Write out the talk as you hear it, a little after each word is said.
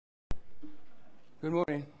Good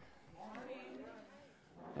morning.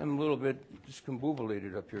 I'm a little bit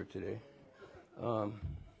discombobulated up here today.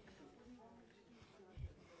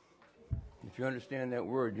 If you understand that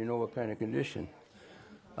word, you know what kind of condition.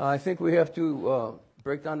 I think we have to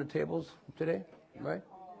break down the tables today, right?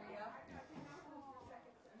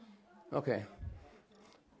 Okay.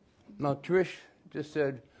 Now, Trish just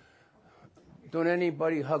said, don't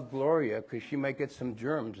anybody hug Gloria because she might get some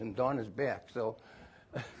germs, and Dawn is back. So,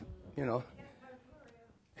 you know,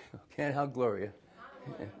 can't hug Gloria.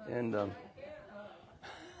 And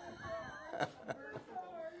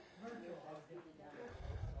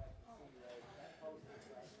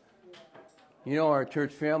you know, our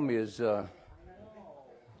church family is, some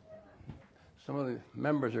of the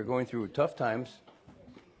members are going through tough times,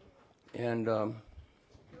 and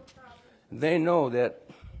they know that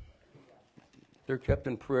they're kept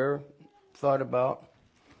in prayer, thought about,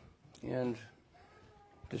 and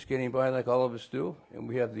just getting by like all of us do. And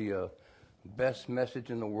we have the best message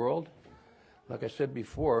in the world. Like I said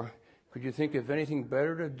before, could you think of anything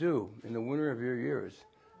better to do in the winter of your years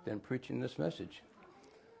than preaching this message?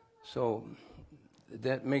 So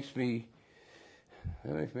that makes me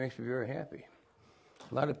very happy.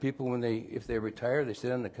 A lot of people, if they retire, they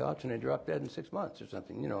sit on the couch and they drop dead in 6 months or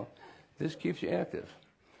something. You know, this keeps you active.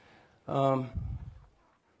 Heavenly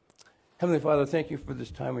Father, thank you for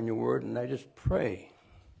this time in your word, and I just pray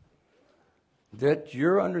that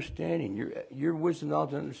your understanding, your wisdom,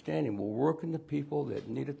 knowledge, and understanding will work in the people that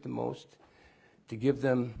need it the most, to give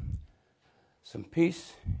them some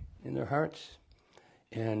peace in their hearts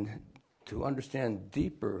and to understand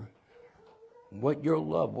deeper what your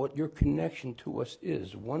love, what your connection to us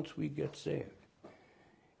is once we get saved.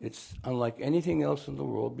 It's unlike anything else in the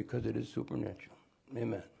world because it is supernatural.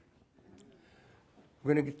 Amen.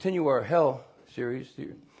 We're going to continue our hell series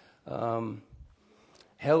here.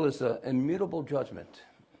 Hell is an immutable judgment.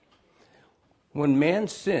 When man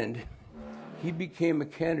sinned, he became a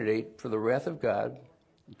candidate for the wrath of God,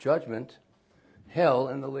 judgment, hell,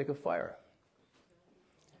 and the lake of fire.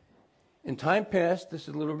 In time past, this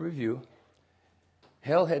is a little review,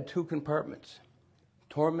 hell had two compartments,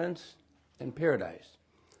 torments and paradise.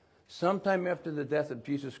 Sometime after the death of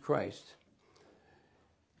Jesus Christ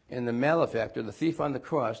and the malefactor, the thief on the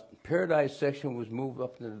cross, paradise section was moved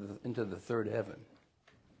up into the third heaven.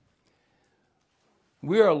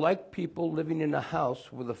 We are like people living in a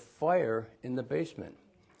house with a fire in the basement.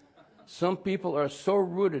 Some people are so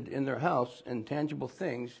rooted in their house and tangible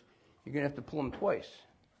things, you're going to have to pull them twice.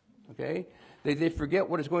 Okay? They forget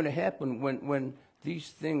what is going to happen when these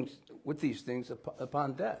things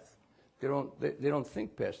upon death. They don't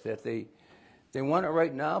think past that. They want it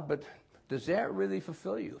right now, but does that really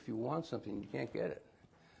fulfill you? If you want something, you can't get it.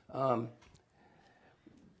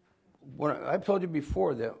 I've told you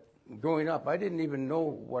before that growing up, I didn't even know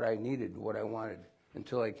what I needed, what I wanted,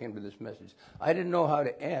 until I came to this message. I didn't know how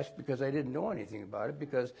to ask because I didn't know anything about it,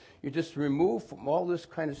 because you're just removed from all this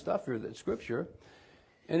kind of stuff here, that Scripture.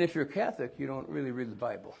 And if you're Catholic, you don't really read the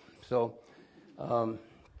Bible. So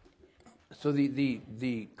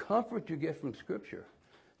the comfort you get from Scripture,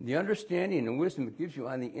 the understanding and wisdom it gives you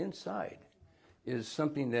on the inside, is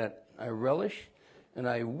something that I relish, and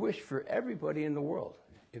I wish for everybody in the world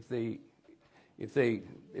if they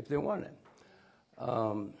want it.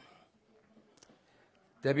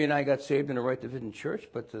 Debbie and I got saved in the Right Division Church,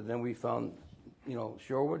 but then we found,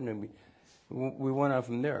 Shorewood, and then we went on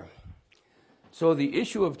from there. So the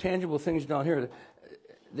issue of tangible things down here,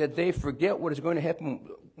 that they forget what is going to happen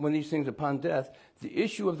when these things upon death, the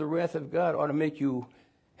issue of the wrath of God ought to make you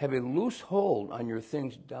have a loose hold on your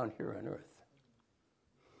things down here on earth.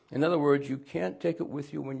 In other words, you can't take it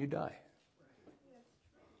with you when you die.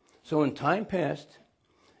 So in time past,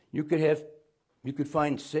 you could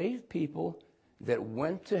find saved people that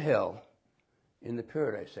went to hell in the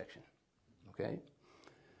paradise section. Okay?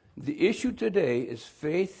 The issue today is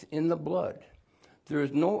faith in the blood. There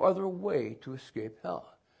is no other way to escape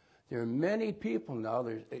hell. There are many people now,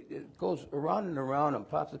 it goes around and around and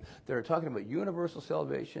pops up, that are talking about universal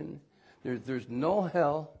salvation. There's no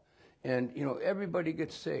hell, and everybody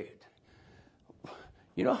gets saved.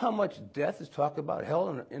 You know how much death is talked about,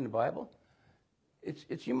 hell, in the Bible?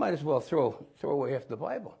 It's you might as well throw away half the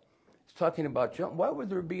Bible. It's talking about, why would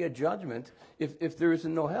there be a judgment if there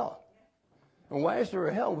isn't no hell? And why is there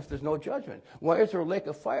a hell if there's no judgment? Why is there a lake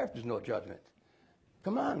of fire if there's no judgment?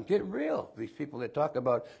 Come on, get real, these people that talk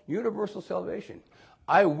about universal salvation.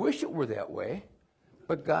 I wish it were that way,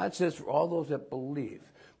 but God says for all those that believe.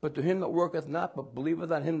 But to him that worketh not, but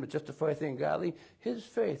believeth on him that justifieth the ungodly, his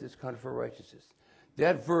faith is counted for righteousness.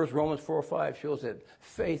 That verse, Romans 4:5, shows that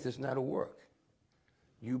faith is not a work.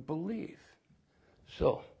 You believe.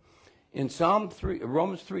 So, in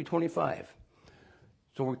Romans 3:25,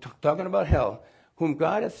 so we're talking about hell, whom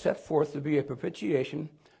God hath set forth to be a propitiation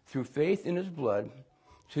through faith in his blood,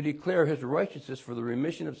 to declare his righteousness for the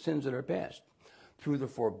remission of sins that are past, through the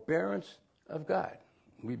forbearance of God.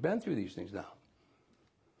 We've been through these things now.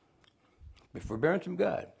 The forbearance of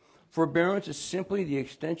God. Forbearance is simply the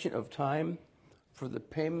extension of time for the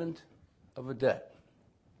payment of a debt.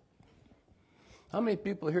 How many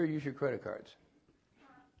people here use your credit cards?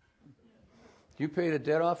 Do you pay the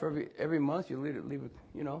debt off every month? You leave it,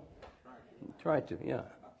 you know? Try to, yeah.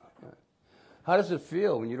 How does it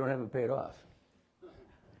feel when you don't have it paid off?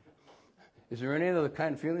 Is there any other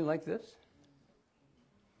kind of feeling like this?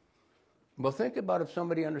 Well, think about if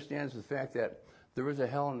somebody understands the fact that there is a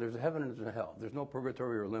hell and there's a heaven and there's a hell. There's no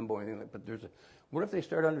purgatory or limbo or anything like that, but what if they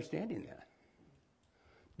start understanding that?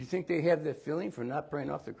 Do you think they have that feeling for not paying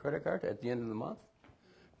off their credit card at the end of the month?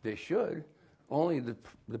 They should. Only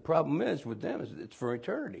the problem is with them is it's for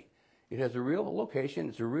eternity. It has a real location.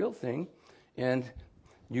 It's a real thing. And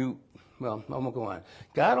well, I won't go on.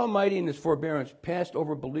 God Almighty in his forbearance passed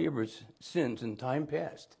over believers' sins in time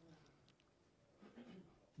past.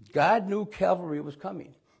 God knew Calvary was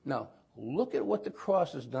coming. Now, look at what the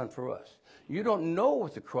cross has done for us. You don't know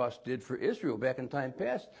what the cross did for Israel back in time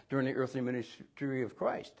past during the earthly ministry of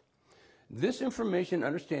Christ. This information and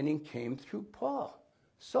understanding came through Paul,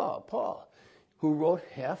 who wrote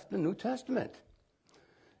half the New Testament.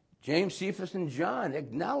 James, Cephas, and John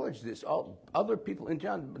acknowledged this. All other people in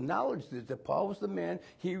John acknowledged this, that Paul was the man.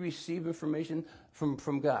 He received information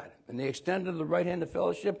from God. And they extended the right hand of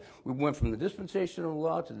fellowship. We went from the dispensation of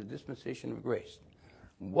law to the dispensation of grace.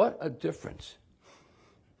 What a difference.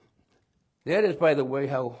 That is, by the way,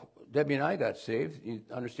 how Debbie and I got saved,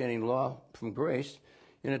 understanding law from grace.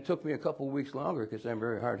 And it took me a couple of weeks longer because I'm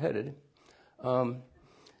very hard-headed.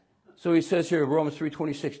 So he says here in Romans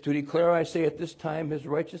 3:26, to declare, I say, at this time his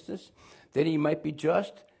righteousness, that he might be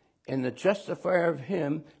just, and the justifier of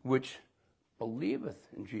him which believeth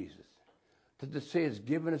in Jesus. Does it say it's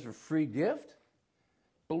given as a free gift?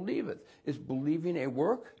 Believeth. Is believing a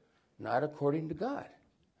work? Not according to God.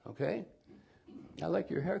 Okay? I like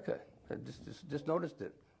your haircut. I just noticed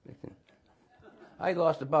it. I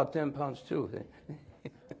lost about 10 pounds too.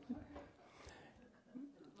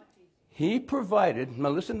 He provided, now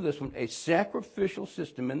listen to this one, a sacrificial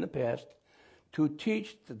system in the past to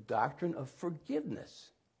teach the doctrine of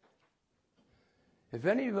forgiveness. Have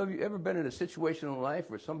any of you ever been in a situation in life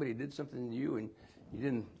where somebody did something to you and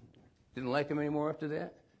you didn't like them anymore after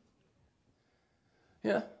that?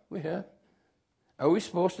 Yeah, we have. Are we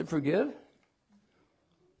supposed to forgive?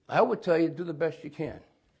 I would tell you, do the best you can.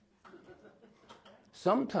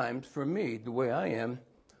 Sometimes, for me, the way I am,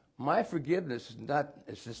 my forgiveness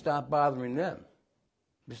is to stop bothering them,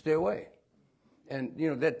 to stay away. And, you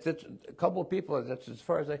know, that's a couple of people, that's as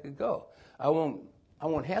far as I could go. I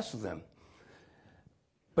won't hassle them.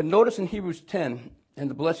 But notice in Hebrews 10, and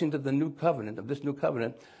the blessings of the new covenant, of this new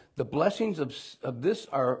covenant, the blessings of this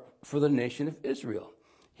are for the nation of Israel.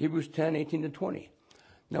 Hebrews 10, 18 to 20.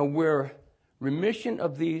 Now, where remission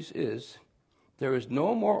of these is, there is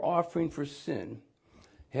no more offering for sin,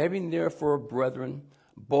 having therefore, brethren,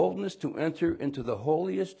 boldness to enter into the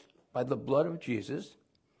holiest by the blood of Jesus,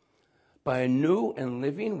 by a new and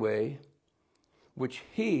living way, which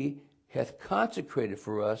he hath consecrated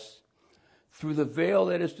for us through the veil,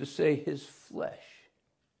 that is to say, his flesh.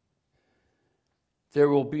 There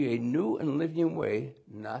will be a new and living way,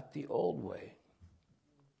 not the old way.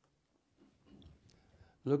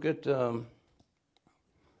 Look at, I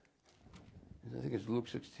think it's Luke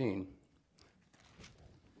 16.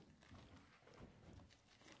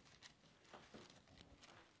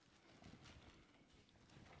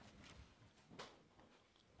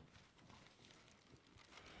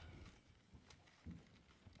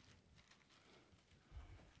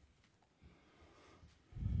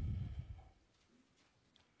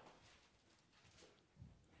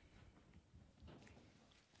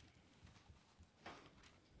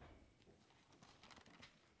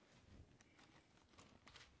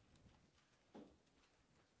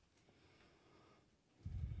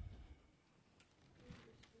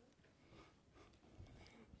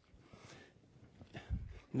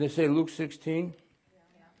 Did they say Luke 16?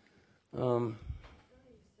 Yeah.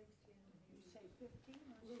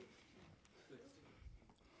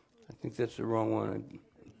 I think that's the wrong one.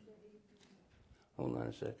 Hold on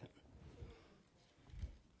a second.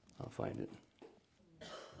 I'll find it.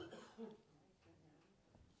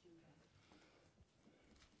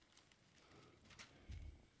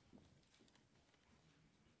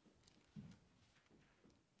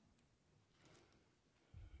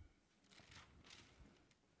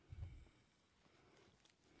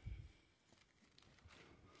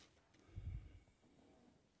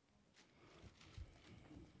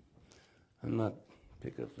 I'm not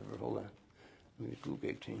picking up the verse. Hold on. Maybe it's Luke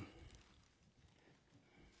 18.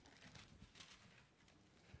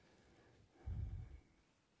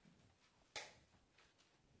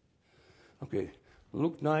 Okay,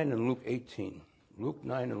 Luke 9 and Luke 18. Luke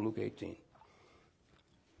 9 and Luke 18.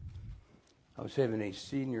 I was having a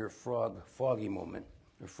senior froggy moment.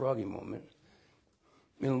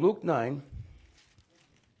 In Luke 9,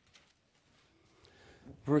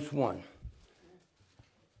 verse 1.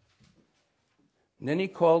 And then he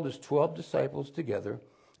called his 12 disciples together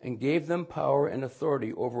and gave them power and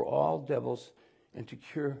authority over all devils and to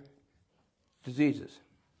cure diseases.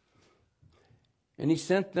 And he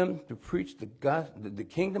sent them to preach the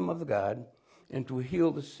kingdom of God and to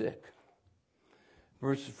heal the sick.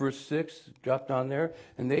 Verse 6, dropped down there.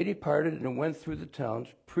 And they departed and went through the towns,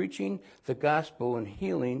 preaching the gospel and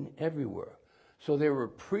healing everywhere. So they were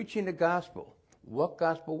preaching the gospel. What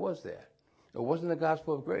gospel was that? It wasn't the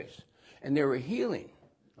gospel of grace. And they were healing,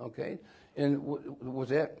 okay? And was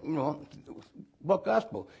that, what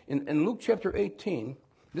gospel? In Luke chapter 18,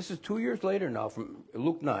 this is 2 years later now from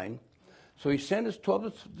Luke 9. So he sent his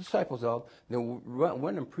 12 disciples out. They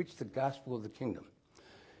went and preached the gospel of the kingdom.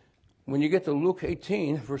 When you get to Luke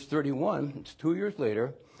 18, verse 31, it's 2 years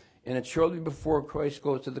later, and it's shortly before Christ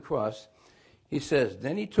goes to the cross, he says,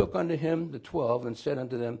 Then he took unto him the 12 and said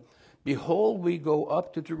unto them, Behold, we go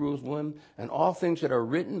up to Jerusalem, and all things that are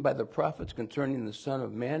written by the prophets concerning the Son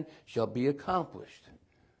of Man shall be accomplished.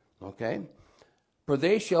 Okay? For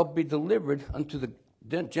they shall be delivered unto the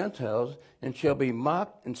Gentiles, and shall be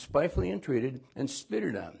mocked and spitefully entreated and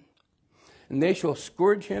spitted on. And they shall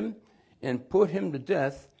scourge him and put him to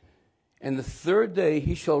death, and the third day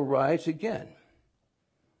he shall rise again.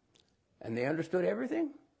 And they understood everything?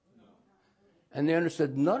 No. And they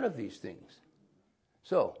understood none of these things.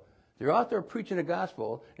 So, they're out there preaching the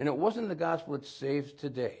gospel, and it wasn't the gospel that saves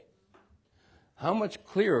today. How much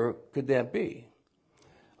clearer could that be?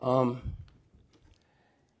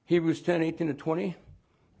 Hebrews 10, 18 to 20.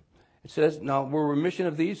 It says, Now where remission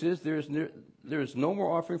of these is, there is no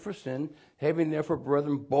more offering for sin, having therefore,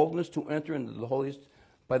 brethren, boldness to enter into the holiest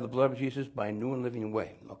by the blood of Jesus, by a new and living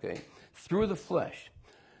way, okay? Through the flesh.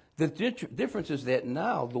 The difference is that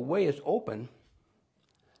now the way is open,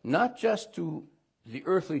 not just to the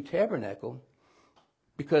earthly tabernacle,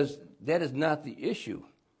 because that is not the issue,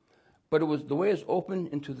 but the way is open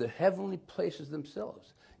into the heavenly places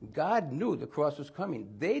themselves. God knew the cross was coming.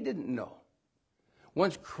 They didn't know.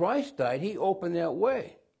 Once Christ died, he opened that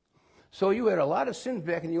way. So you had a lot of sins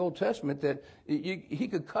back in the Old Testament that he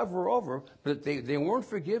could cover over, but they weren't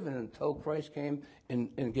forgiven until Christ came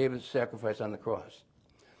and gave his sacrifice on the cross.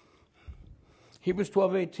 Hebrews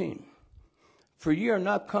 12:18. For ye are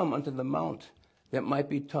not come unto the mount that might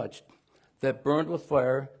be touched, that burned with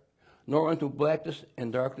fire, nor unto blackness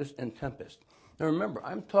and darkness and tempest. Now remember,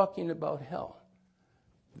 I'm talking about hell.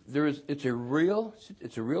 It's a real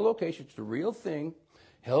location. It's a real thing.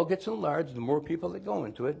 Hell gets enlarged the more people that go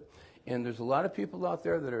into it. And there's a lot of people out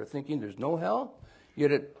there that are thinking there's no hell,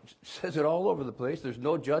 yet it says it all over the place. There's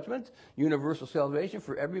no judgment, universal salvation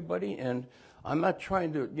for everybody. And I'm not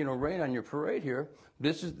trying to, rain on your parade here.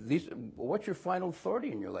 What's your final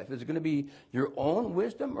authority in your life? Is it going to be your own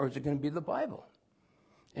wisdom, or is it going to be the Bible?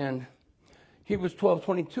 And Hebrews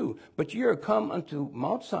 12:22. But ye are come unto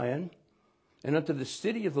Mount Zion, and unto the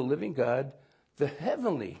city of the living God, the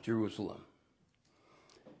heavenly Jerusalem,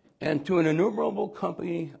 and to an innumerable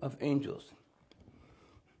company of angels.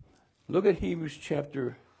 Look at Hebrews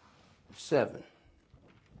chapter 7.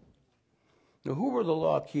 Now, who were the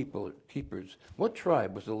law keepers? What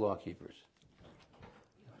tribe was the law keepers?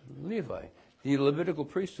 Levi, the Levitical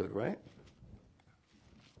priesthood, right?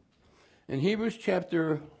 In Hebrews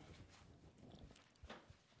chapter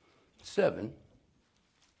 7,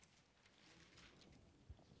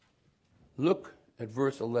 look at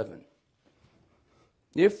verse 11.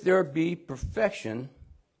 If therefore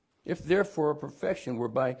perfection were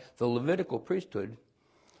by the Levitical priesthood,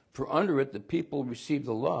 for under it the people received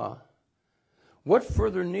the law, what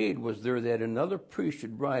further need was there that another priest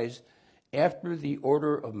should rise after the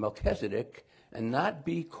order of Melchizedek and not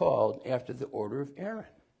be called after the order of Aaron?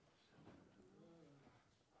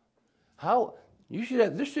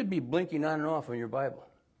 This should be blinking on and off in your Bible.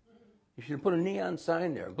 You should put a neon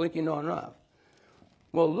sign there, blinking on and off.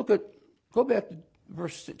 Well, go back to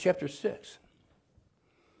chapter 6,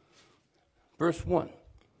 verse 1.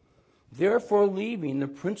 Therefore, leaving the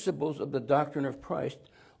principles of the doctrine of Christ,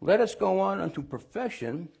 let us go on unto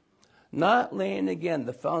perfection, not laying again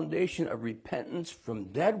the foundation of repentance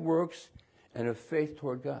from dead works and of faith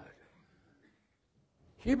toward God.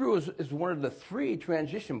 Hebrews is one of the 3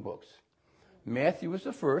 transition books. Matthew was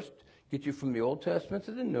the first, get you from the Old Testament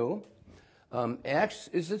to the New. Acts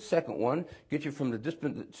is the second one, get you from the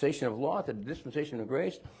dispensation of law to the dispensation of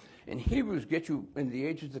grace. And Hebrews get you in the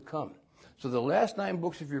ages to come. So the last 9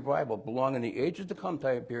 books of your Bible belong in the ages to come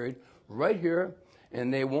time period, right here,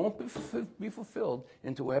 and they won't be fulfilled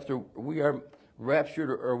until after we are raptured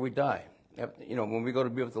or we die, after, when we go to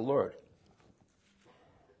be with the Lord.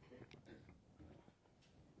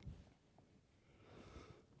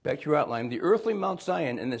 Back to your outline. The earthly Mount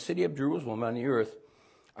Zion and the city of Jerusalem on the earth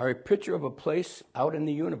are a picture of a place out in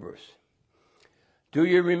the universe. Do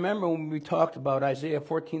you remember when we talked about Isaiah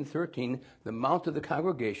 14:13, the mount of the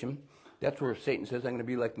congregation? That's where Satan says, I'm going to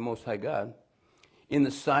be like the Most High God. In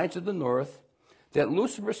the sides of the north, that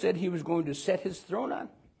Lucifer said he was going to set his throne on.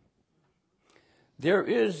 There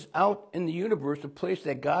is out in the universe a place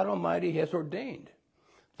that God Almighty has ordained,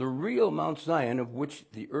 the real Mount Zion, of which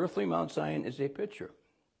the earthly Mount Zion is a picture.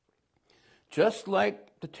 Just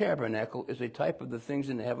like the tabernacle is a type of the things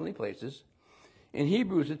in the heavenly places, in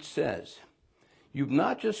Hebrews it says, you've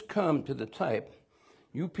not just come to the type,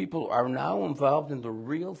 you people are now involved in the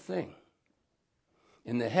real thing,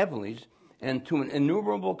 in the heavenlies, and to an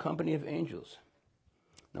innumerable company of angels.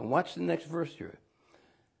 Now watch the next verse here,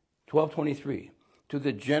 12:23. To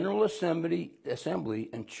the general assembly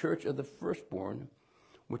and church of the firstborn,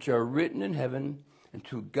 which are written in heaven, and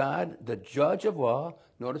to God, the judge of all,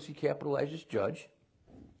 notice he capitalizes judge,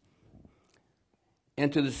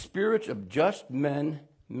 and to the spirits of just men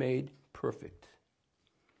made perfect.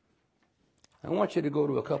 I want you to go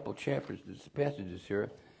to a couple chapters, passages here,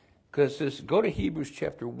 because this, go to Hebrews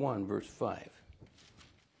chapter 1, verse 5.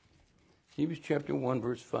 Hebrews chapter 1,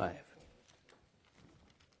 verse 5.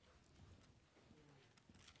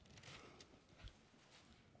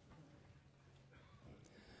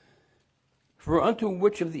 For unto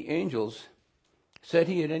which of the angels said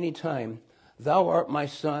he at any time, Thou art my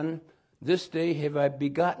son, this day have I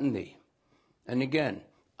begotten thee. And again,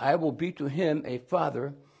 I will be to him a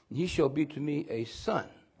father, and he shall be to me a son.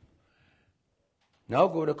 Now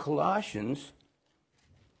go to Colossians,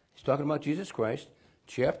 he's talking about Jesus Christ,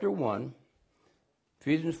 chapter 1,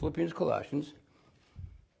 Ephesians, Philippians, Colossians,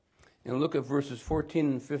 and look at verses 14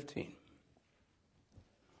 and 15.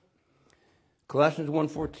 Colossians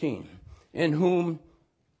 1:14, in whom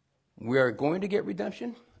we are going to get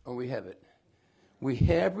redemption, or we have it. We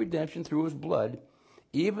have redemption through his blood,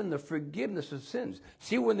 even the forgiveness of sins.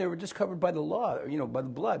 See, when they were just covered by the law, by the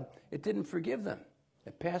blood, it didn't forgive them.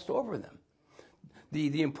 It passed over them.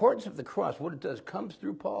 The importance of the cross, what it does, comes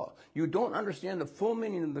through Paul. You don't understand the full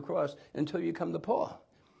meaning of the cross until you come to Paul,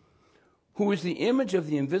 who is the image of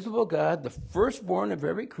the invisible God, the firstborn of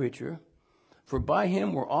every creature. For by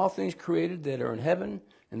him were all things created that are in heaven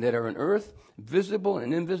and that are in earth, visible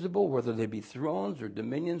and invisible, whether they be thrones or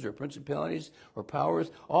dominions or principalities or powers.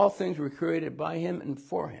 All things were created by him and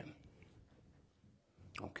for him.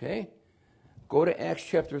 Okay? Go to Acts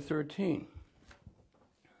chapter 13.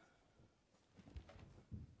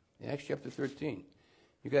 Acts chapter 13.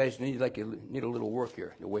 You guys need a little work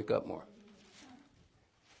here to wake up more.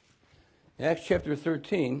 Acts chapter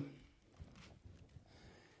 13,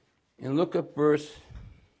 and look up verse,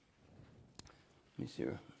 let me see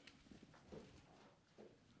here.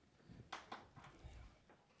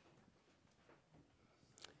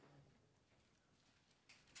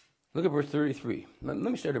 Look at verse 33. Let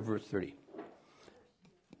me start at verse 30.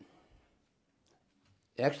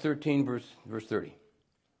 Acts 13, verse 30.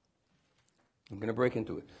 I'm going to break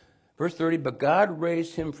into it. Verse 30, but God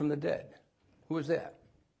raised him from the dead. Who is that?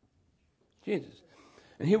 Jesus.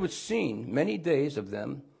 And he was seen many days of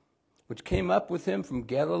them, which came up with him from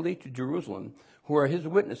Galilee to Jerusalem, who are his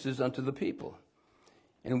witnesses unto the people.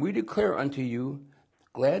 And we declare unto you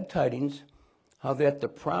glad tidings, how that the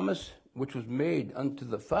promise which was made unto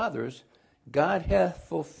the fathers, God hath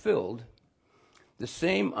fulfilled, the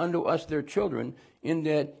same unto us their children, in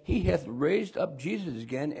that he hath raised up Jesus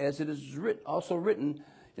again, as it is also written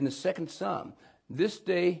in the second Psalm, this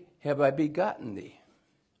day have I begotten thee.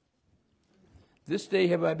 This day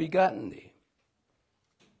have I begotten thee.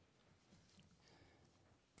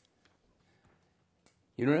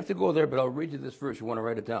 You don't have to go there, but I'll read you this verse. You want to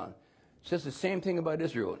write it down. It says the same thing about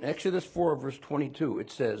Israel. In Exodus 4, verse 22,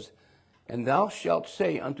 it says, and thou shalt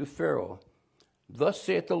say unto Pharaoh, thus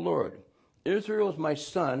saith the Lord, Israel is my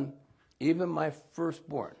son, even my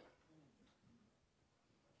firstborn.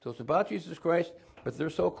 So it's about Jesus Christ, but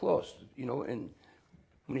they're so close, and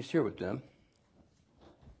when he's here with them.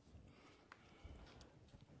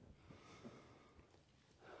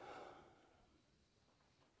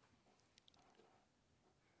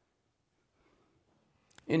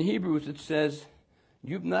 In Hebrews it says,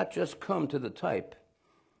 you've not just come to the type,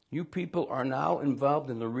 You people are now involved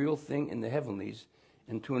in the real thing in the heavenlies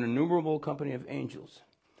and to an innumerable company of angels.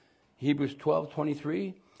 Hebrews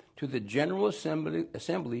 12:23, to the general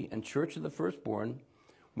assembly and church of the firstborn,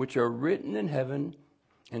 which are written in heaven,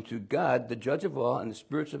 and to God, the judge of all, and the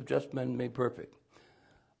spirits of just men made perfect.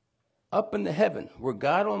 Up in the heaven, where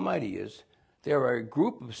God Almighty is, there are a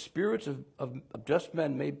group of spirits of just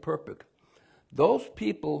men made perfect. Those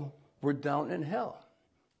people were down in hell,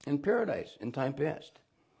 in paradise, in time past.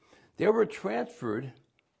 They were transferred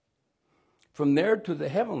from there to the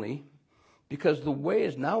heavenly because the way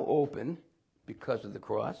is now open because of the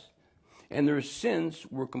cross, and their sins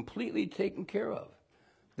were completely taken care of.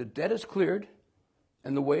 The debt is cleared,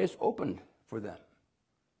 and the way is opened for them.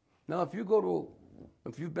 Now, if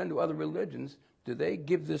you've been to other religions, do they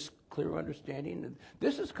give this clear understanding?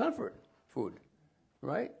 This is comfort food,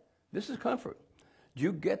 right? This is comfort. Do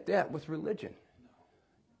you get that with religion?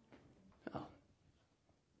 No.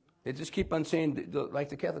 They just keep on saying, like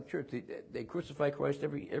the Catholic Church, they crucify Christ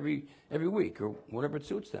every week or whenever it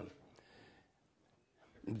suits them.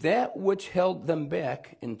 That which held them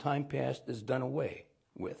back in time past is done away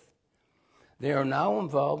with. They are now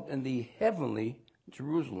involved in the heavenly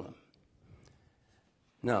Jerusalem.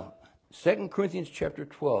 Now, 2 Corinthians chapter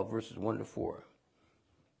 12, verses 1 to 4.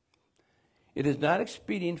 It is not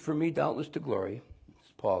expedient for me, doubtless, to glory, this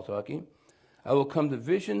is Paul talking. I will come to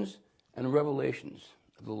visions and revelations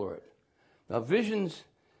of the Lord. Now, visions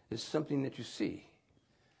is something that you see.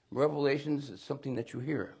 Revelations is something that you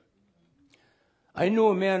hear. I knew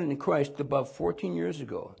a man in Christ about 14 years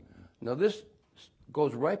ago. Now, this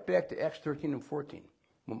goes right back to Acts 13 and 14,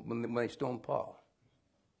 when they stoned Paul.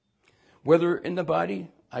 Whether in the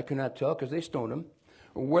body, I cannot tell, because they stoned him,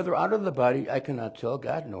 or whether out of the body, I cannot tell,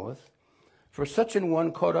 God knoweth. For such an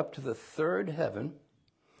one caught up to the third heaven,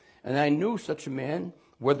 and I knew such a man,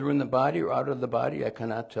 whether in the body or out of the body, I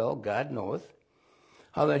cannot tell, God knoweth,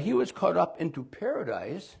 how that he was caught up into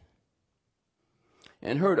paradise,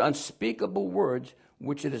 and heard unspeakable words,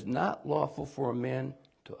 which it is not lawful for a man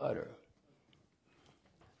to utter.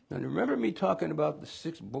 Now, remember me talking about the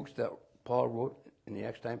 6 books that Paul wrote in the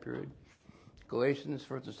Acts time period? Galatians,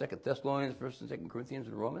 1st and 2nd Thessalonians, 1st and 2nd Corinthians,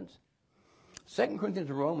 and Romans. 2nd Corinthians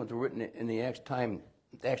and Romans were written in the Acts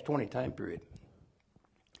 20 time period.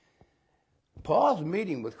 Paul's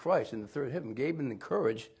meeting with Christ in the third heaven gave him the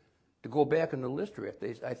courage to go back into Lystra.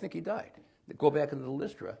 I think he died. To go back into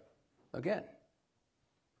Lystra again.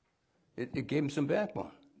 It gave him some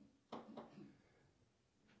backbone.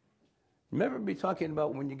 Remember me talking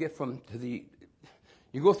about when you get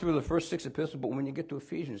you go through the first 6 epistles, but when you get to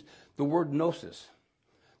Ephesians, the word gnosis.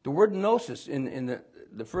 The word gnosis in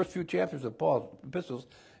the first few chapters of Paul's epistles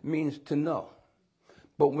means to know.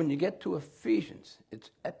 But when you get to Ephesians,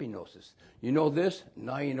 it's epignosis. You know this,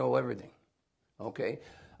 now you know everything. Okay?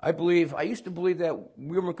 I used to believe that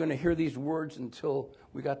we weren't going to hear these words until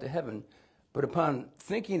we got to heaven. But upon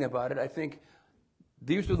thinking about it, I think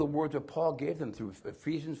these are the words that Paul gave them through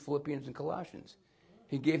Ephesians, Philippians, and Colossians.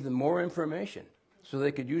 He gave them more information so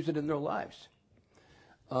they could use it in their lives.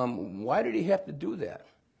 Why did he have to do that?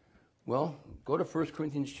 Well, go to 1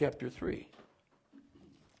 Corinthians chapter 3.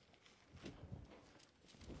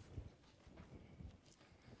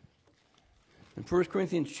 In 1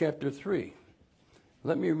 Corinthians chapter 3,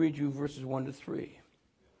 let me read you verses 1 to 3.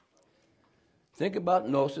 Think about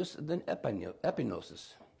gnosis and then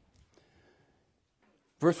epignosis.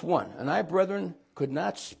 Verse 1, and I, brethren, could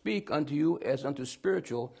not speak unto you as unto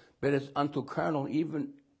spiritual, but as unto carnal,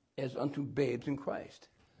 even as unto babes in Christ.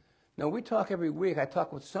 Now, we talk every week. I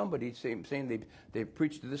talk with somebody saying they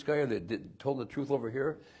preached to this guy or they told the truth over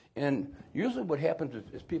here. And usually what happens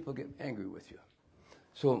is people get angry with you.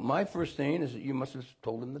 So my first thing is that you must have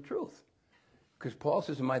told them the truth. Because Paul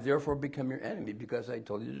says, am I therefore become your enemy because I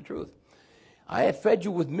told you the truth? I have fed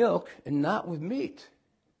you with milk and not with meat.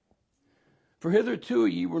 For hitherto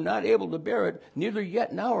ye were not able to bear it, neither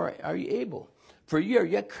yet now are ye able. For ye are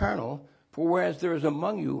yet carnal, for whereas there is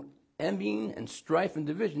among you envying and strife and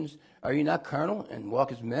divisions, are ye not carnal and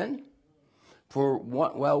walk as men? For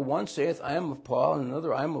while one saith, I am of Paul, and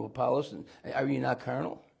another, I am of Apollos, and are ye not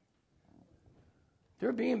carnal?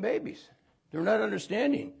 They're being babies. They're not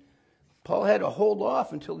understanding. Paul had to hold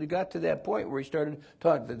off until he got to that point where he started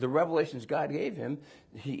talking. The revelations God gave him,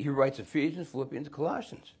 he writes Ephesians, Philippians,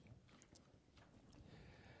 Colossians.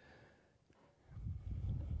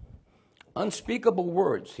 Unspeakable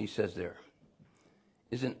words, he says there,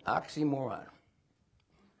 is an oxymoron.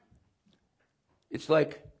 It's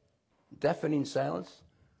like deafening silence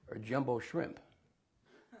or jumbo shrimp,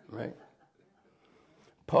 right?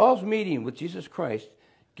 Paul's meeting with Jesus Christ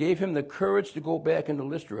gave him the courage to go back into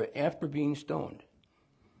Lystra after being stoned.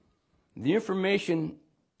 The information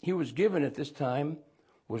he was given at this time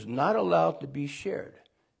was not allowed to be shared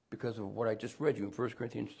because of what I just read you in 1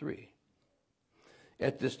 Corinthians 3.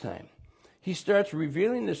 At this time, he starts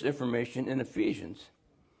revealing this information in Ephesians.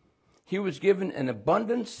 He was given an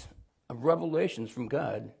abundance of revelations from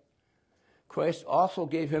God. Christ also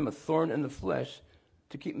gave him a thorn in the flesh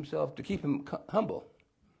to keep him humble.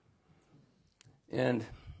 And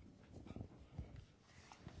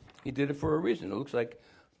he did it for a reason. It looks like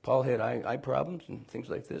Paul had eye problems and things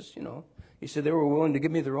like this, you know. He said they were willing to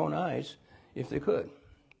give me their own eyes if they could.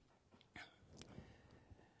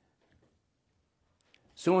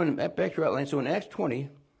 So back to our outline, so in Acts 20,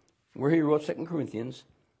 where he wrote 2 Corinthians,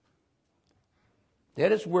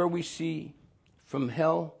 that is where we see from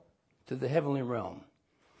hell to the heavenly realm.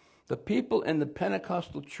 The people in the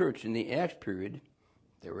Pentecostal church in the Acts period,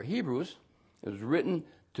 they were Hebrews, it was written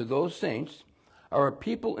to those saints, are a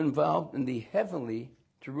people involved in the heavenly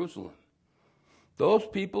Jerusalem. Those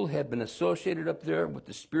people have been associated up there with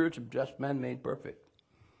the spirits of just men made perfect.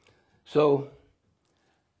 So,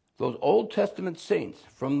 those Old Testament saints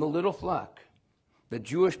from the little flock, the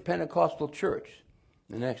Jewish Pentecostal church,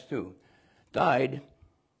 in Acts 2, died,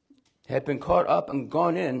 had been caught up and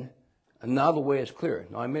gone in, and now the way is clear.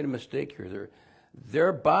 Now, I made a mistake here.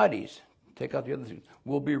 Their bodies, take out the other things,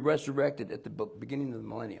 will be resurrected at the beginning of the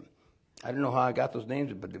millennium. I don't know how I got those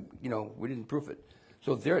names, but, we didn't prove it.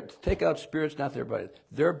 So take out spirits, not their bodies.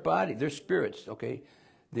 Their body, their spirits, okay,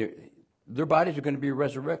 their bodies are going to be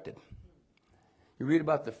resurrected. You read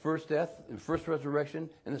about the first death, the first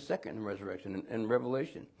resurrection, and the second resurrection in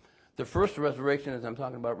Revelation. The first resurrection is I'm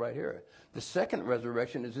talking about right here. The second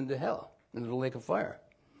resurrection is into hell, into the lake of fire.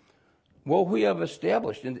 What we have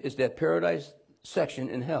established is that paradise section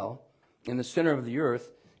in hell, in the center of the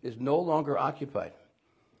earth, is no longer occupied.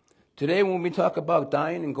 Today, when we talk about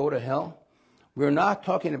dying and go to hell, we're not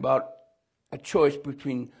talking about a choice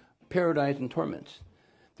between paradise and torments.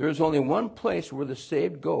 There is only one place where the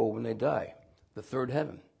saved go when they die, the third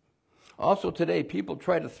heaven. Also today, people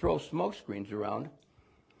try to throw smoke screens around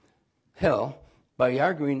hell by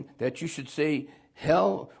arguing that you should say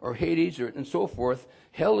hell or Hades and so forth.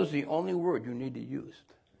 Hell is the only word you need to use.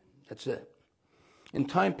 That's it. In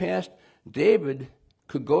time past, David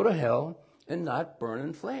could go to hell and not burn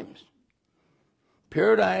in flames.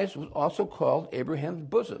 Paradise was also called Abraham's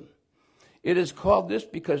bosom. It is called this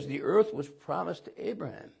because the earth was promised to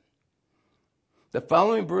Abraham. The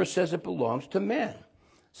following verse says it belongs to man.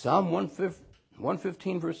 Psalm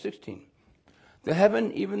 115, verse 16. The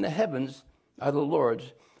heaven, even the heavens, are the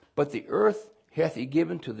Lord's, but the earth hath he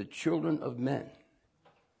given to the children of men.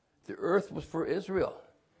 The earth was for Israel.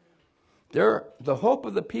 The hope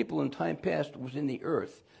of the people in time past was in the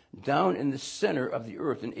earth, down in the center of the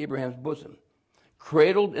earth in Abraham's bosom,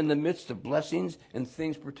 cradled in the midst of blessings and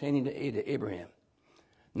things pertaining to Abraham.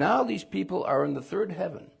 Now these people are in the third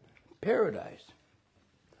heaven, paradise.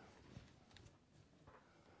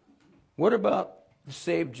 What about the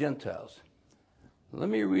saved Gentiles? Let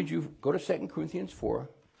me read you, go to 2 Corinthians 4.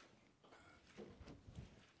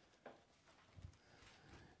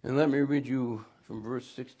 And let me read you from verse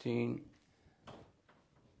 16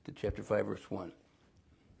 to chapter 5, verse 1.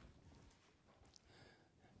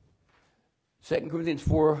 2 Corinthians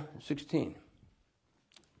 4:16.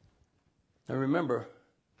 Now remember,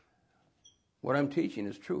 what I'm teaching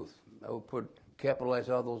is truth. I will capitalize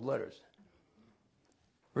all those letters.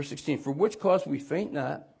 Verse 16, for which cause we faint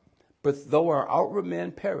not, but though our outward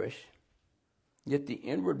man perish, yet the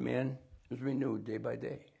inward man is renewed day by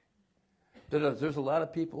day. There's a lot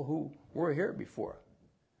of people who were here before.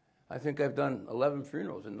 I think I've done 11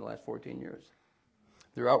 funerals in the last 14 years.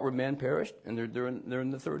 Their outward man perished, and they're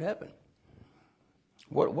in the third heaven.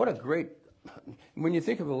 What a great, when you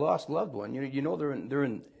think of a lost loved one, you know they're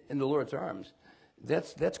in the Lord's arms.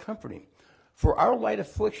 That's comforting. For our light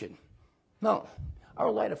affliction, now,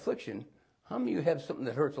 our light affliction, how many of you have something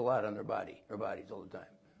that hurts a lot on their body or bodies all the time?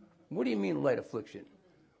 What do you mean light affliction?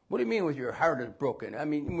 What do you mean with your heart is broken? I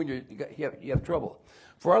mean, when you have trouble.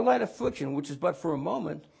 For our light affliction, which is but for a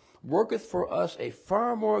moment, worketh for us a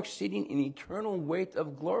far more exceeding and eternal weight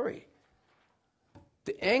of glory.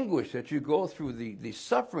 The anguish that you go through, the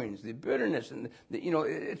sufferings, the bitterness, and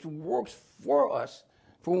it works for us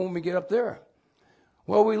for when we get up there.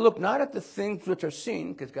 Well, we look not at the things which are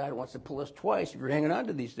seen, because God wants to pull us twice if you're hanging on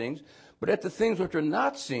to these things, but at the things which are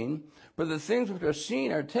not seen. For the things which are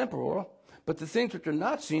seen are temporal, but the things which are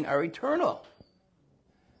not seen are eternal.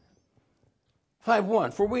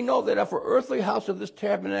 5:1, for we know that if our earthly house of this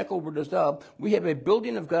tabernacle were dissolved, we have a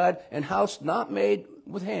building of God, and house not made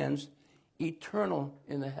with hands, eternal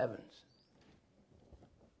in the heavens.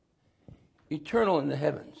 Eternal in the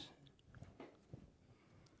heavens.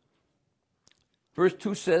 Verse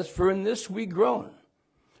 2 says, "For in this we groan,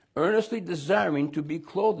 earnestly desiring to be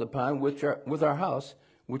clothed upon with our house,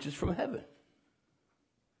 which is from heaven."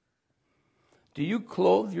 Do you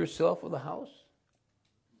clothe yourself with a house?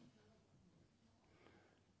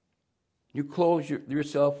 You clothe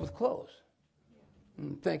yourself with clothes.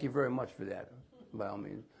 Thank you very much for that, by all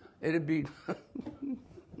means. It'd be,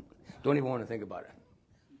 don't even want to think about it.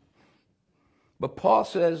 But Paul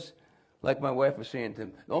says, like my wife was saying to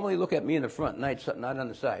him, only look at me in the front, not on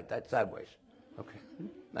the side, that's sideways. Okay,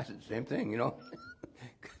 I said the same thing, you know.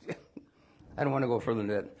 I don't want to go further than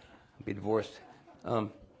that. I'll be divorced.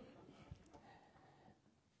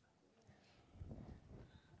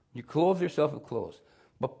 You clothe yourself with clothes.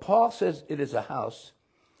 But Paul says it is a house.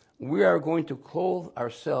 We are going to clothe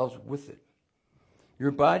ourselves with it.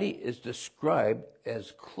 Your body is described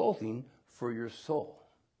as clothing for your soul.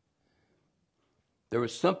 There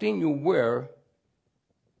is something you wear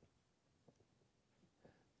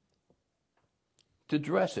to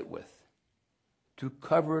dress it with, to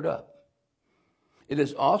cover it up. It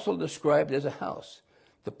is also described as a house,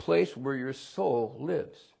 the place where your soul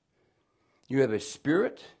lives. You have a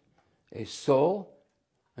spirit, a soul,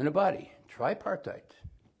 and a body, tripartite.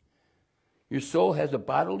 Your soul has a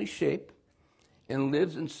bodily shape and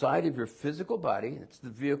lives inside of your physical body. It's the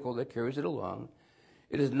vehicle that carries it along.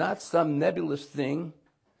 It is not some nebulous thing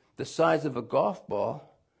the size of a golf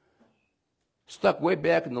ball stuck way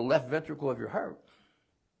back in the left ventricle of your heart.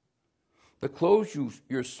 The clothes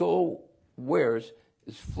your soul wears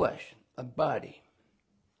is flesh, a body.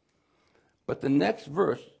 But in the next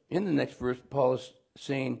verse, Paul is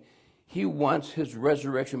saying he wants his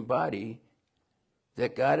resurrection body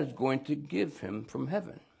that God is going to give him from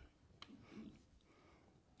heaven.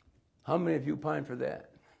 How many of you pine for that?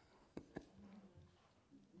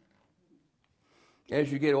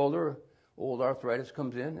 As you get older, old arthritis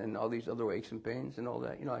comes in and all these other aches and pains and all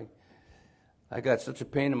that. You know, I got such a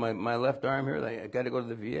pain in my left arm here that I got to go to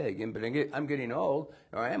the VA again. But I'm getting old,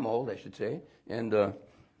 or I am old, I should say. And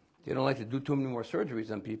they don't like to do too many more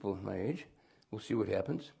surgeries on people my age. We'll see what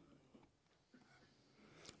happens.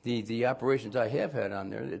 The operations I have had on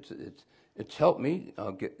there, it's helped me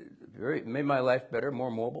made my life better, more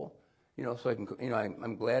mobile. You know, so I can, you know,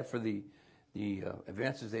 I'm glad for the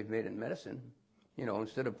advances they've made in medicine. You know,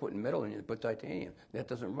 instead of putting metal in you, they put titanium. That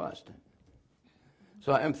doesn't rust.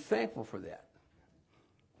 So I'm thankful for that.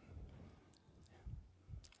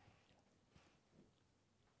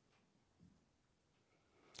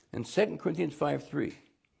 In 2 Corinthians 5:3,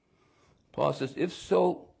 Paul says, "If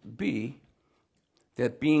so be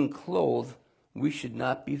that being clothed, we should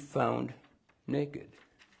not be found naked."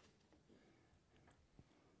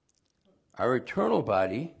 Our eternal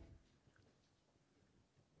body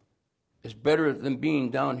is better than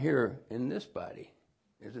being down here in this body,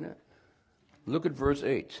 isn't it? Look at verse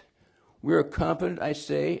 8. "We are confident, I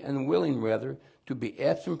say, and willing rather, to be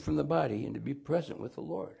absent from the body and to be present with the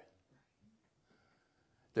Lord."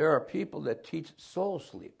 There are people that teach soul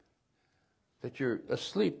sleep, that you're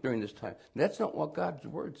asleep during this time. That's not what God's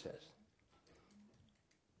word says.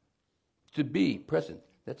 To be present,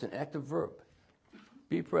 that's an active verb.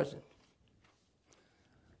 Be present.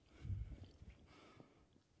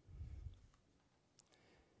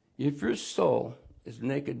 If your soul is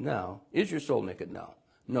naked now, is your soul naked now?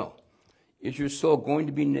 No. Is your soul going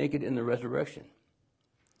to be naked in the resurrection?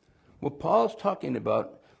 What Paul is talking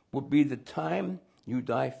about will be the time you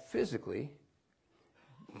die physically,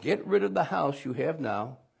 get rid of the house you have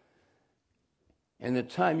now, and the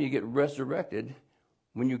time you get resurrected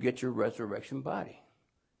when you get your resurrection body.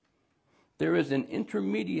 There is an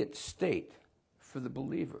intermediate state for the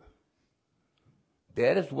believer.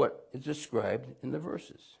 That is what is described in the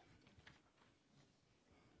verses.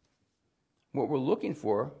 What we're looking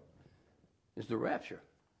for is the rapture,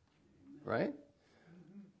 right?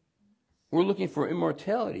 We're looking for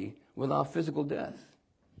immortality without physical death.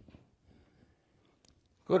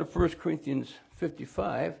 Go to 1 Corinthians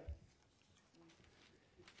 55.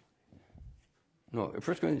 No, 1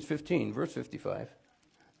 Corinthians 15, verse 55.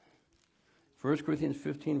 1 Corinthians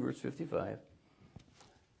 15, verse 55.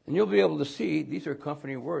 And you'll be able to see, these are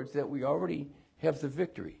comforting words, that we already have the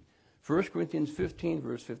victory. 1 Corinthians 15,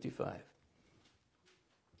 verse 55.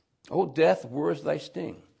 "O death, where is thy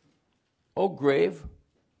sting? O grave,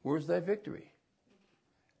 where is thy victory?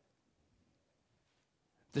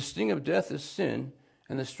 The sting of death is sin,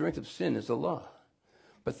 and the strength of sin is the law.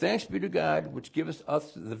 But thanks be to God, which giveth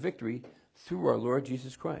us the victory through our Lord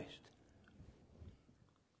Jesus Christ."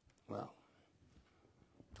 Wow.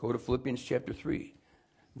 Go to Philippians chapter 3.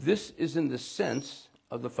 This is in the sense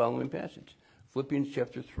of the following passage. Philippians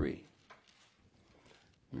chapter 3.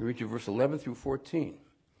 We read to verse 11 through 14.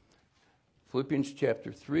 Philippians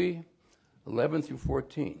chapter 3, 11 through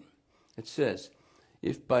 14. It says,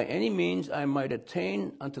 if by any means I might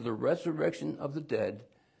attain unto the resurrection of the dead,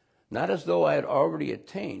 not as though I had already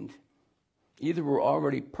attained, either were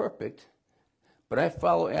already perfect, but I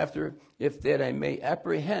follow after, if that I may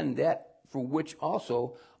apprehend that for which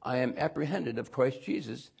also I am apprehended of Christ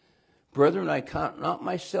Jesus. Brethren, I count not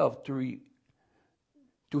myself to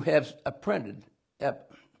have apprehended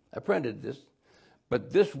this,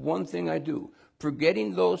 but this one thing I do,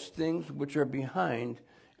 forgetting those things which are behind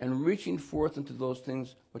and reaching forth into those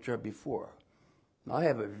things which are before. Now, I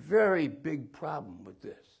have a very big problem with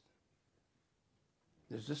this.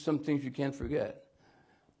 There's just some things you can't forget.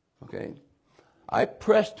 Okay? I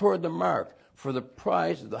press toward the mark for the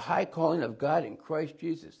prize of the high calling of God in Christ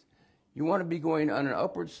Jesus. You want to be going on an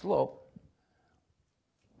upward slope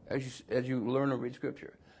as you learn and read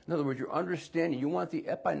Scripture. In other words, you're understanding. You want the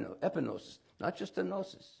epinosis, not just the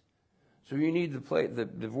gnosis. So you need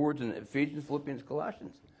the words in Ephesians, Philippians,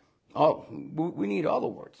 Colossians. We need all the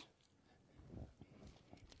words.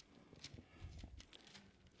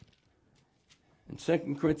 In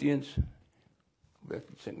 2 Corinthians, go back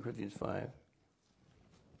to 2 Corinthians 5.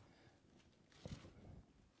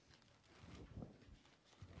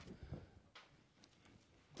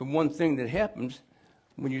 The one thing that happens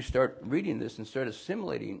when you start reading this and start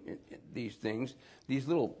assimilating these things, these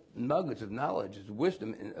little nuggets of knowledge, of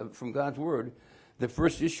wisdom from God's Word, the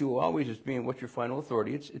first issue always is being what's your final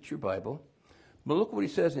authority? It's your Bible. But look what he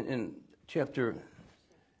says in chapter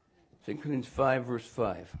 2 Corinthians 5, verse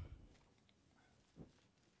 5.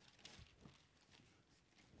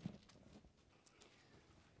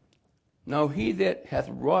 Now he that hath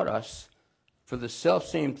wrought us for the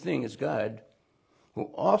selfsame thing is God, who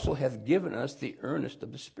also hath given us the earnest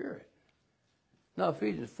of the Spirit. Now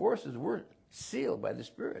Ephesians 4 says we're sealed by the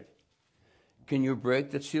Spirit. Can you break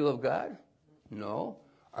the seal of God? No.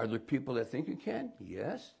 Are there people that think you can?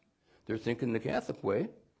 Yes. They're thinking the Catholic way.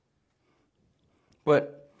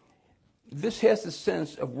 But this has the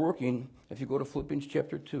sense of working, if you go to Philippians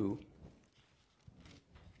chapter 2,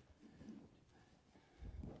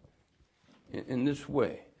 in this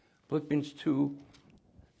way. Philippians 2,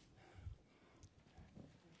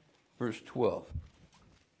 verse 12.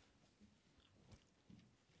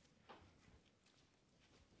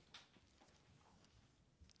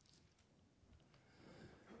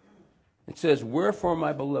 It says, wherefore,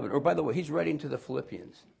 my beloved, or by the way, he's writing to the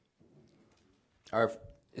Philippians.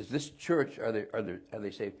 Is this church, are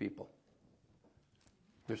they saved people?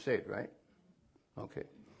 They're saved, right? Okay.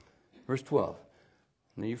 Verse 12.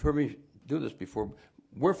 Now you've heard me do this before.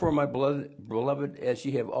 Wherefore, my beloved, as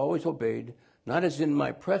ye have always obeyed, not as in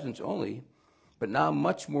my presence only, but now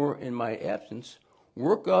much more in my absence,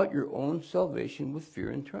 work out your own salvation with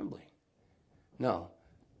fear and trembling. Now,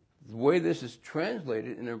 the way this is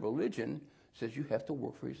translated in a religion says you have to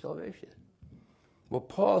work for your salvation. Well,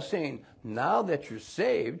 Paul's saying, now that you're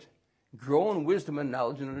saved, grow in wisdom and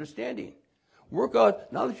knowledge and understanding. Work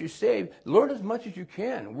out, now that you're saved, learn as much as you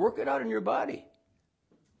can. Work it out in your body.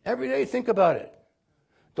 Every day, think about it.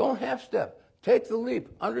 Don't half-step. Take the leap.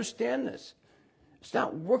 Understand this. It's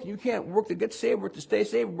not working. You can't work to get saved, work to stay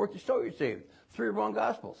saved, work to show you're saved. Three wrong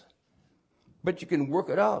gospels. But you can work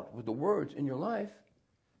it out with the words in your life.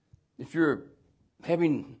 If you're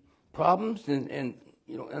having problems and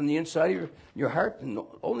you know on the inside of your heart, and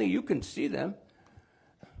only you can see them.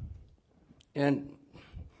 And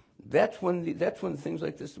that's when things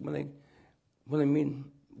like this when they mean,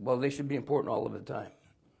 well, they should be important all of the time.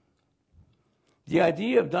 The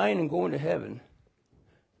idea of dying and going to heaven,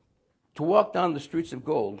 to walk down the streets of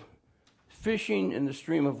gold, fishing in the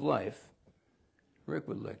stream of life, Rick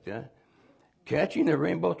would like that, catching the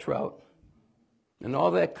rainbow trout, and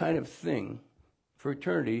all that kind of thing for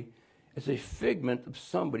eternity is a figment of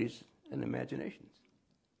somebody's imaginations.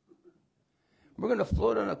 We're going to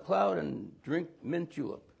float on a cloud and drink mint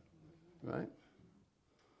julep, right?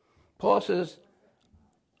 Paul says,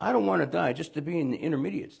 I don't want to die just to be in the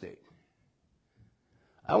intermediate state.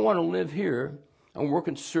 I want to live here and work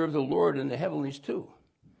and serve the Lord in the heavenlies too.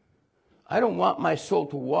 I don't want my soul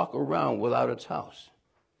to walk around without its house,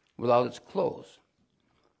 without its clothes.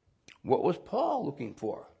 What was Paul looking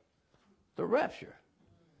for? The rapture.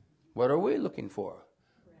 What are we looking for?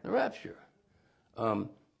 The rapture. Can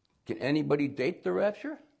anybody date the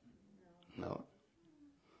rapture? No.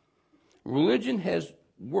 Religion has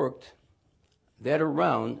worked that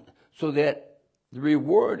around so that the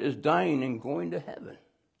reward is dying and going to heaven.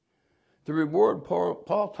 The reward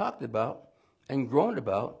Paul talked about and groaned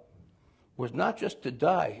about was not just to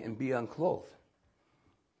die and be unclothed.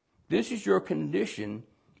 This is your condition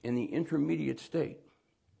in the intermediate state.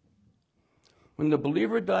 When the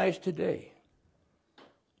believer dies today,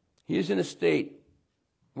 he is in a state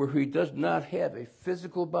where he does not have a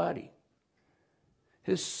physical body.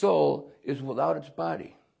 His soul is without its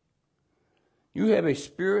body. You have a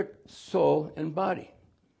spirit, soul, and body.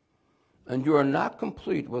 And you are not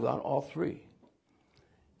complete without all three.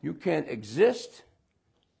 You can't exist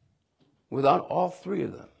without all three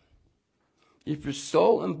of them. If your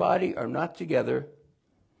soul and body are not together,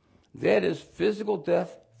 that is physical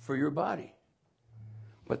death for your body.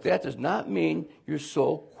 But that does not mean your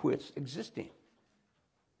soul quits existing.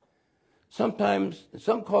 Sometimes,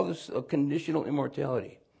 some call this a conditional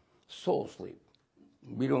immortality, soul sleep.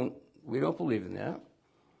 We don't believe in that.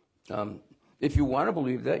 If you want to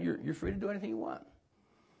believe that, you're free to do anything you want.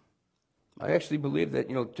 I actually believe that,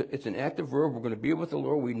 it's an active verb. We're going to be with the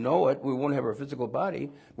Lord. We know it. We won't have our physical body.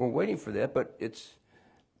 We're waiting for that, but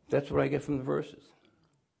that's what I get from the verses.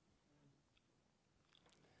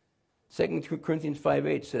 2 Corinthians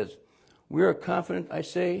 5:8 says, "We are confident, I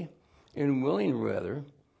say, and willing rather,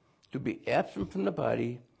 to be absent from the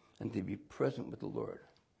body and to be present with the Lord."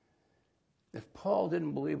 If Paul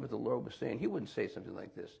didn't believe what the Lord was saying, he wouldn't say something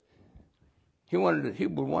like this. He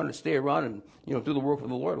would want to stay around and do the work of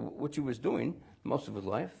the Lord, which he was doing most of his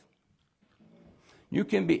life. You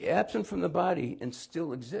can be absent from the body and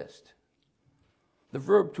still exist. The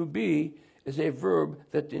verb to be is a verb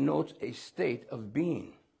that denotes a state of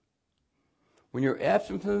being. When you're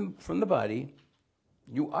absent from the body,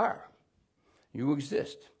 you are. You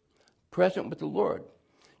exist, present with the Lord.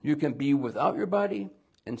 You can be without your body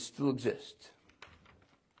and still exist.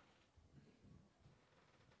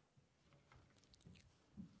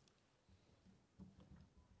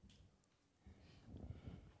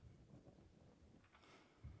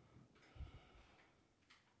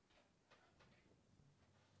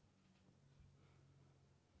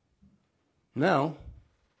 Now,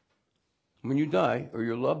 when you die or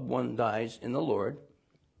your loved one dies in the Lord,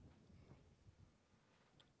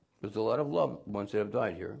 there's a lot of loved ones that have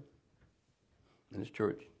died here in this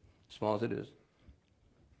church, small as it is.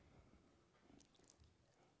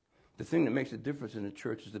 The thing that makes a difference in the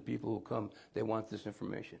church is the people who come, they want this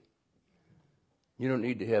information. You don't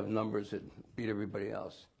need to have numbers that beat everybody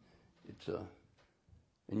else.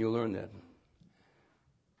 And you'll learn that.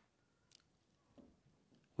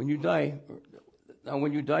 When you die,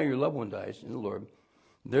 your loved one dies in the Lord,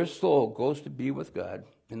 their soul goes to be with God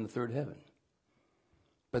in the third heaven.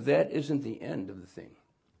 But that isn't the end of the thing.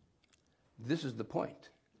 This is the point.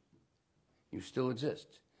 You still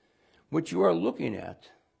exist. What you are looking at,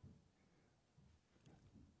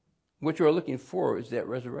 what you are looking for is that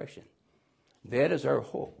resurrection. That is our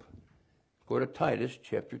hope. Go to Titus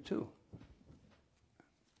chapter 2.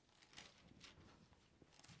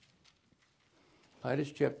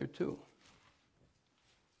 Titus chapter 2.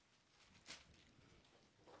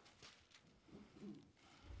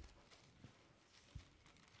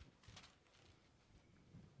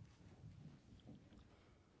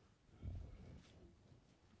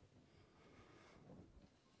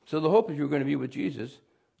 So the hope is you're going to be with Jesus,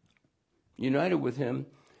 united with him,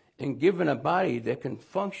 and given a body that can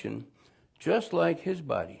function just like his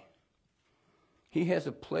body. He has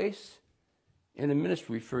a place in the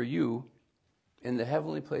ministry for you in the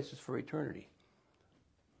heavenly places for eternity.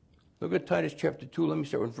 Look at Titus chapter 2. Let me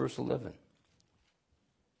start with verse 11.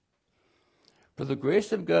 "For the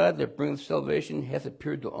grace of God that brings salvation hath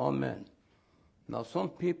appeared to all men." Now, some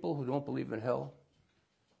people who don't believe in hell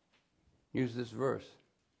use this verse,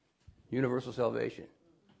 universal salvation,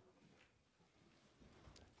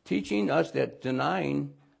 teaching us that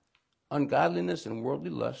denying ungodliness and worldly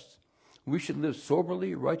lusts, we should live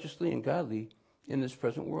soberly, righteously, and godly in this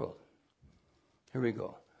present world. Here we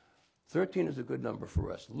go. 13 is a good number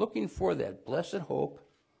for us. "Looking for that blessed hope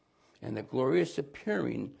and the glorious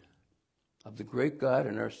appearing of the great God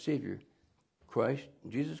and our Savior, Christ,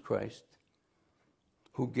 Jesus Christ,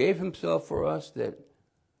 who gave himself for us that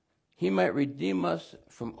he might redeem us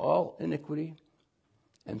from all iniquity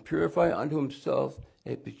and purify unto himself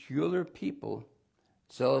a peculiar people,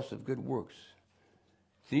 zealous of good works.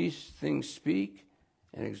 These things speak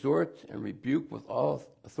and exhort and rebuke with all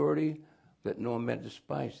authority, that no man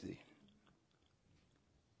despise thee."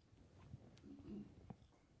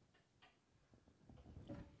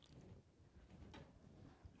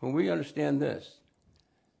 When we understand this,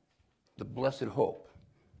 the blessed hope,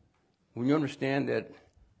 when you understand that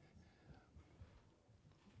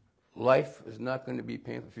life is not going to be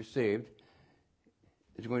painful if you're saved,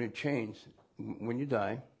 it's going to change when we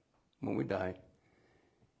die,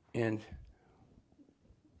 and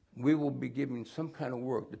we will be given some kind of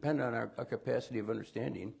work, depending on our capacity of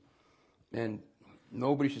understanding, and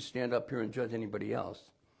nobody should stand up here and judge anybody else.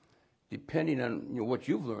 Depending on what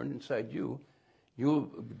you've learned inside you, you'll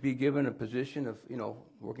be given a position of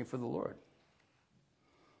working for the Lord.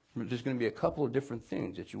 There's going to be a couple of different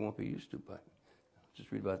things that you won't be used to, but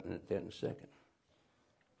just read about that in a second.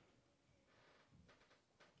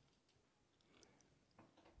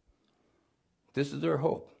 This is our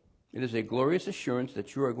hope. It is a glorious assurance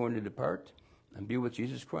that you are going to depart and be with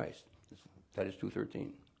Jesus Christ. That is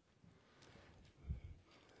 2:13.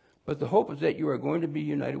 But the hope is that you are going to be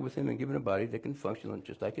united with him and given a body that can function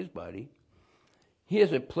just like his body. He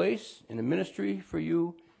has a place and a ministry for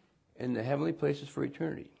you in the heavenly places for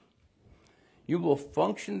eternity. You will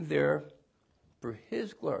function there for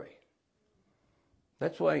his glory.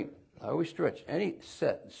 That's why I always stress,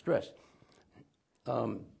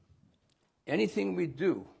 anything we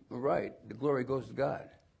do right, the glory goes to God.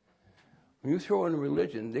 When you throw in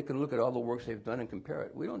religion, they can look at all the works they've done and compare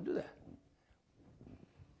it. We don't do that.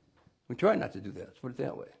 We try not to do that. Let's put it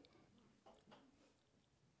that way.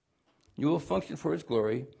 You will function for his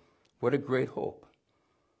glory. What a great hope.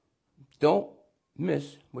 Don't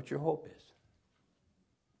miss what your hope is.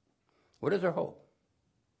 What is our hope?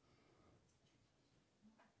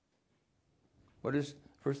 What does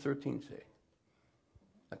verse 13 say?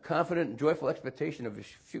 A confident and joyful expectation of his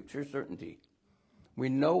future certainty. We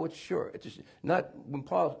know it's sure. It's just not when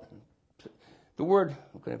Paul, the word,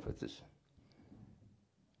 how can I put this?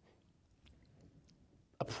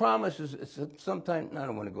 A promise is sometimes, I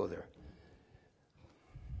don't want to go there.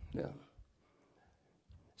 Yeah.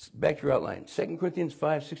 Back to your outline. 2 Corinthians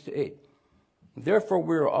 5, 6-8. Therefore,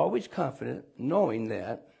 we are always confident, knowing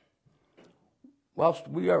that whilst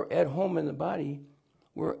we are at home in the body,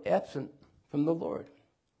 we're absent from the Lord.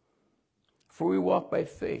 For we walk by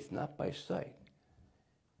faith, not by sight.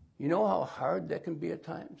 You know how hard that can be at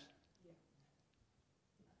times?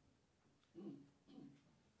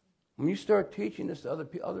 When you start teaching this to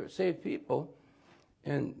other saved people,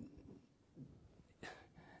 and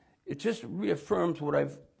it just reaffirms what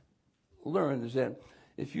I've learned, is that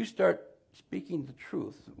if you start speaking the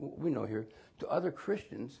truth, we know here, to other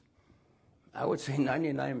Christians, I would say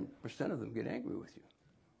 99% of them get angry with you.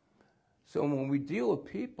 So when we deal with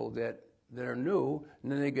people that are new,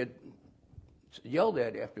 and then they get yelled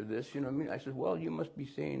at after this, I said, well, you must be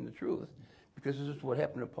saying the truth, because this is what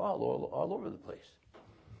happened to Paul all over the place.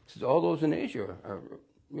 He says, all those in Asia are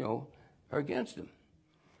against him.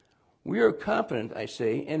 We are confident, I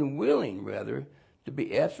say, and willing, rather, to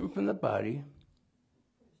be absent from the body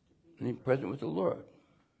and be present with the Lord.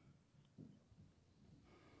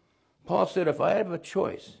 Paul said, if I have a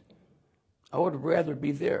choice, I would rather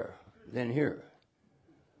be there than here.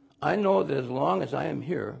 I know that as long as I am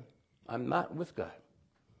here, I'm not with God.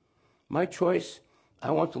 My choice,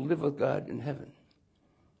 I want to live with God in heaven.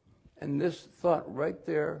 And this thought right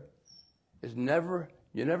there is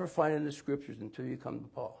you never find in the scriptures until you come to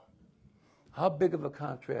Paul. How big of a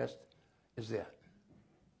contrast is that?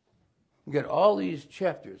 You got all these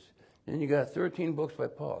chapters, and you got 13 books by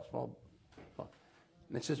Paul, small.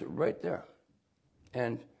 And it says it right there.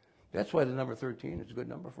 And that's why the number 13 is a good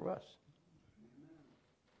number for us.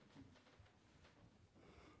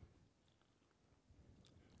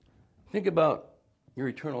 Think about your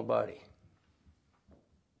eternal body.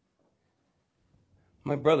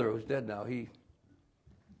 My brother, who's dead now, he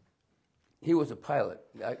was a pilot.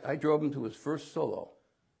 I drove him to his first solo.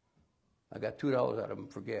 I got $2 out of him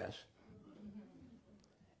for gas.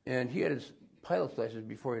 And he had his pilot's license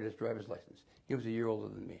before he had his driver's license. He was a year older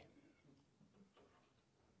than me.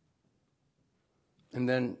 And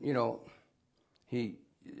then,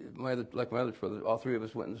 like my other brother, all three of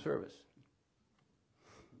us went in the service.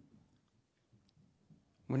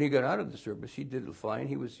 When he got out of the service, he did the flying.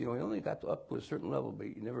 He was, he only got up to a certain level, but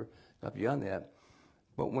he never got beyond that.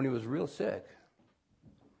 But when he was real sick,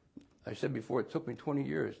 I said before, it took me 20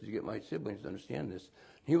 years to get my siblings to understand this.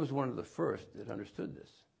 He was one of the first that understood this.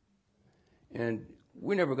 And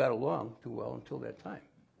we never got along too well until that time.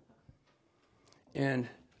 And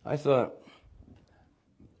I thought,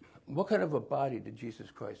 what kind of a body did Jesus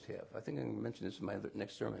Christ have? I think I'm going to mention this in my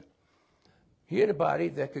next sermon. He had a body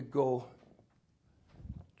that could go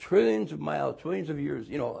trillions of miles, trillions of years,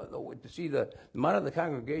 to see the amount of the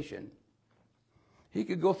congregation. He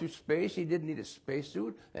could go through space. He didn't need a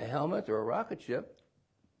spacesuit, a helmet, or a rocket ship.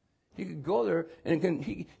 He could go there, and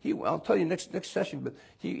I'll tell you next session, but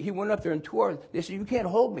he went up there in 2 hours. They said, you can't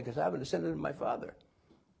hold me because I haven't ascended to my Father.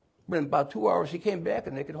 But in about 2 hours, he came back,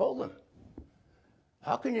 and they could hold him.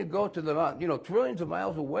 How can you go to the mountain, trillions of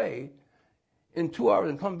miles away in 2 hours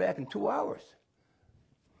and come back in 2 hours?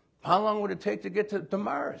 How long would it take to get to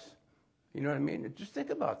Mars? You know what I mean? Just think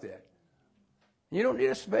about that. You don't need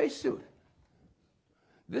a spacesuit.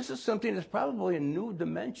 This is something that's probably a new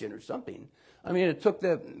dimension or something. I mean, it took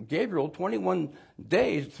Gabriel 21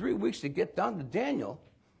 days, 3 weeks to get down to Daniel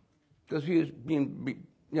because he was being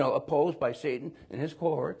opposed by Satan and his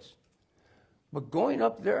cohorts. But going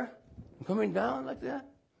up there and coming down like that,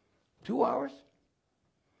 2 hours,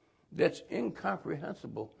 that's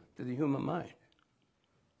incomprehensible to the human mind.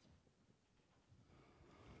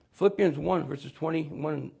 Philippians 1, verses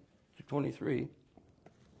 21 to 23.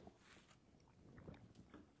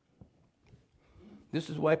 This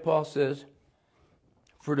is why Paul says,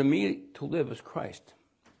 "For to me to live is Christ,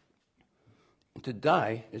 and to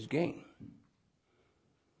die is gain.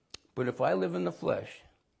 But if I live in the flesh,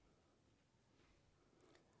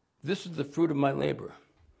 this is the fruit of my labor.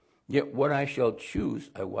 Yet what I shall choose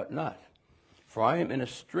I wot not. For I am in a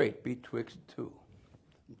strait betwixt two,"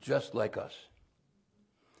 just like us.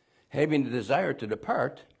 "Having the desire to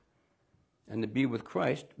depart and to be with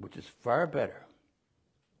Christ, which is far better."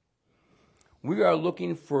 We are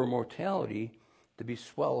looking for mortality to be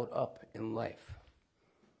swallowed up in life.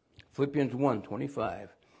 Philippians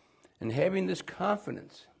 1:25. "And having this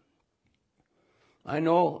confidence, I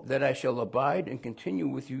know that I shall abide and continue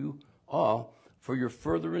with you all for your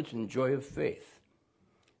furtherance and joy of faith,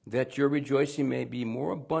 that your rejoicing may be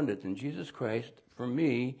more abundant in Jesus Christ for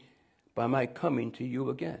me by my coming to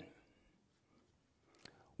you again."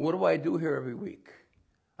 What do I do here every week?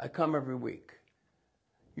 I come every week.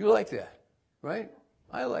 You like that, right?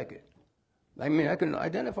 I like it. I mean, I can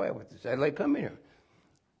identify with this. I like coming here.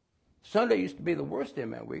 Sunday used to be the worst day of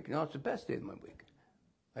my week. Now it's the best day of my week.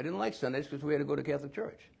 I didn't like Sundays because we had to go to Catholic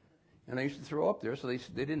church. And I used to throw up there, so they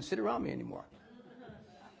didn't sit around me anymore.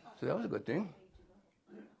 So that was a good thing.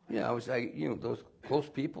 Yeah, those close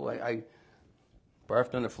people, I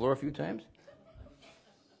barfed on the floor a few times.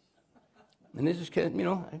 And they just kept,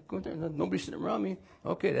 I go there, nobody's sitting around me.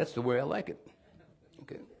 Okay, that's the way I like it.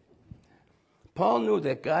 Okay. Paul knew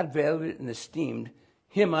that God valued and esteemed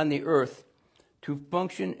him on the earth to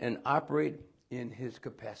function and operate in his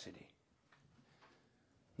capacity.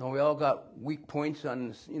 Now, we all got weak points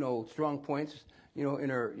on, strong points,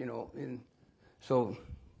 so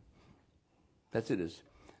that's it.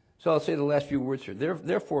 So I'll say the last few words here.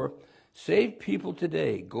 Therefore, saved people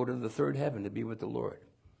today go to the third heaven to be with the Lord,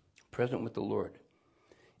 present with the Lord.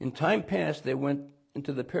 In time past, they went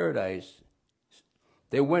into paradise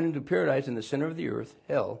in the center of the earth,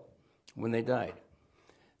 hell, when they died.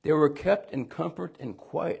 They were kept in comfort and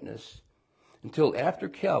quietness until after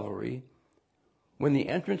Calvary, when the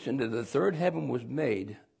entrance into the third heaven was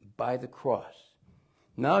made by the cross.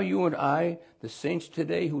 Now you and I, the saints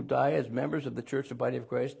today who die as members of the church, the body of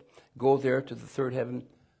Christ, go there to the third heaven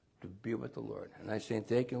to be with the Lord. And I say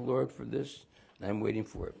thank you, Lord, for this, and I'm waiting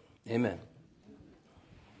for it. Amen.